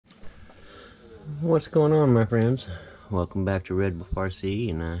What's going on, my friends? Welcome back to Red Wolf RC,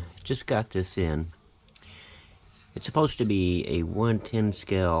 and I just got this in. It's supposed to be a 110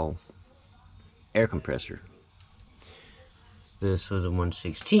 scale air compressor. This was a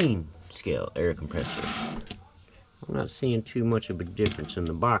 116 scale air compressor. I'm not seeing too much of a difference in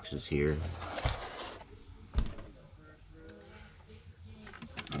the boxes here.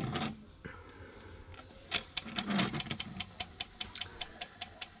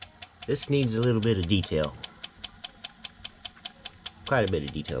 This needs a little bit of detail. Quite a bit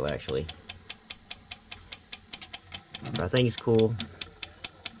of detail, actually. But I think it's cool.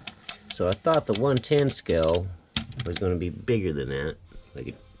 So I thought the 110 scale was going to be bigger than that, like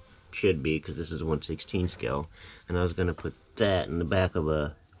it should be, because this is a 116 scale. And I was going to put that in the back of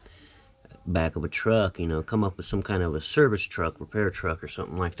a truck, you know, come up with some kind of a service truck, repair truck, or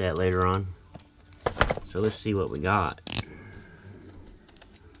something like that later on. So let's see what we got.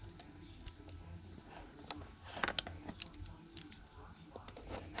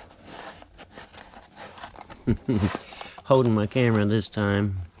 Holding my camera this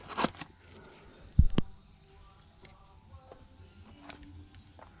time.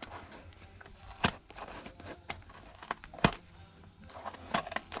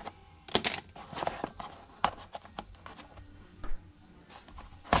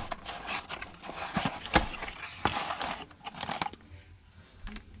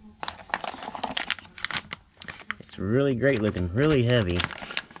 It's really great looking, really heavy.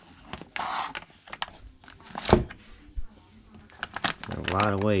 A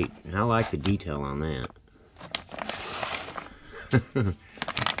lot of weight. And I like the detail on that.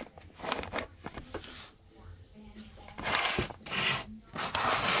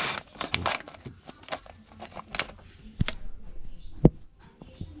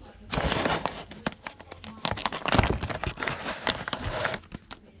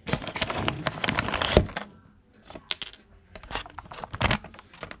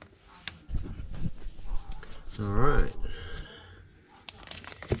 Alright.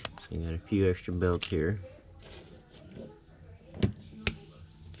 So you got a few extra belts here.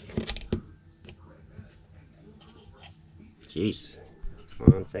 Jeez.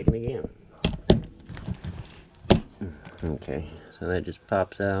 1 second again. Okay, so that just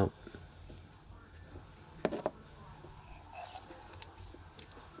pops out.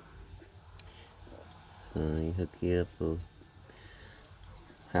 So you hook you up with,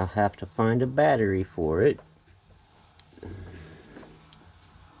 I'll have to find a battery for it.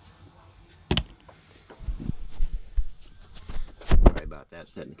 Sorry about that,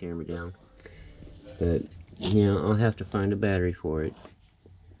 setting the camera down. But, you know, I'll have to find a battery for it.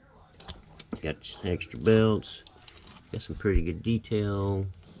 Got extra belts. Got some pretty good detail.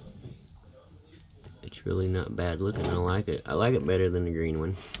 It's really not bad looking. I like it. I like it better than the green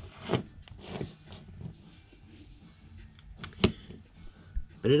one.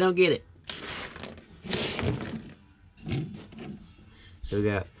 But I don't get it. So we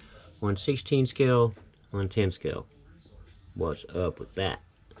got 116 scale, 110 scale. What's up with that?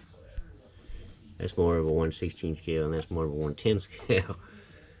 That's more of a 116 scale, and that's more of a 110 scale.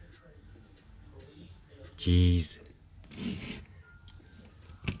 Jeez.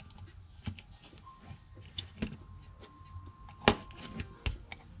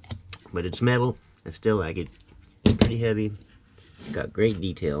 But it's metal. I still like it. It's pretty heavy. It's got great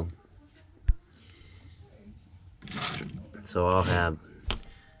detail. So I'll have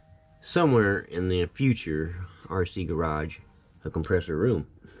somewhere in the future RC garage a compressor room.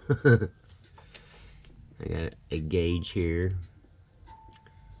 I got a gauge here.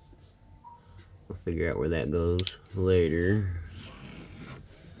 We'll figure out where that goes later.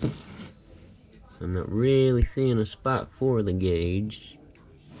 I'm not really seeing a spot for the gauge.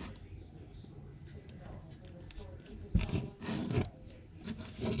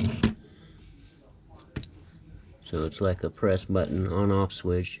 So it's like a press button on-off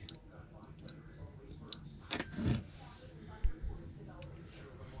switch.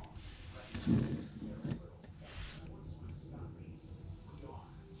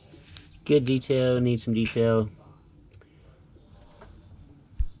 Good detail, needs some detail.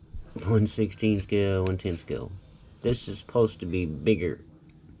 116 scale, 110 scale. This is supposed to be bigger.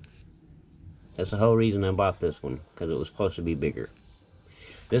 That's the whole reason I bought this one, because it was supposed to be bigger.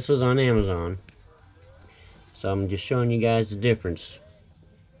 This was on Amazon. So I'm just showing you guys the difference.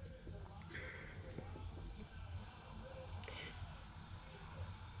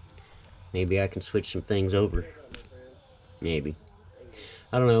 Maybe I can switch some things over. Maybe.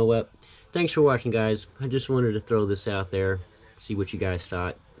 I don't know. Well, thanks for watching, guys. I just wanted to throw this out there, see what you guys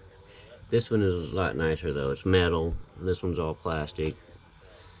thought. This one is a lot nicer, though. It's metal. This one's all plastic.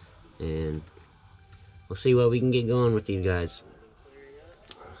 And we'll see what we can get going with these guys.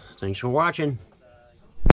 Thanks for watching.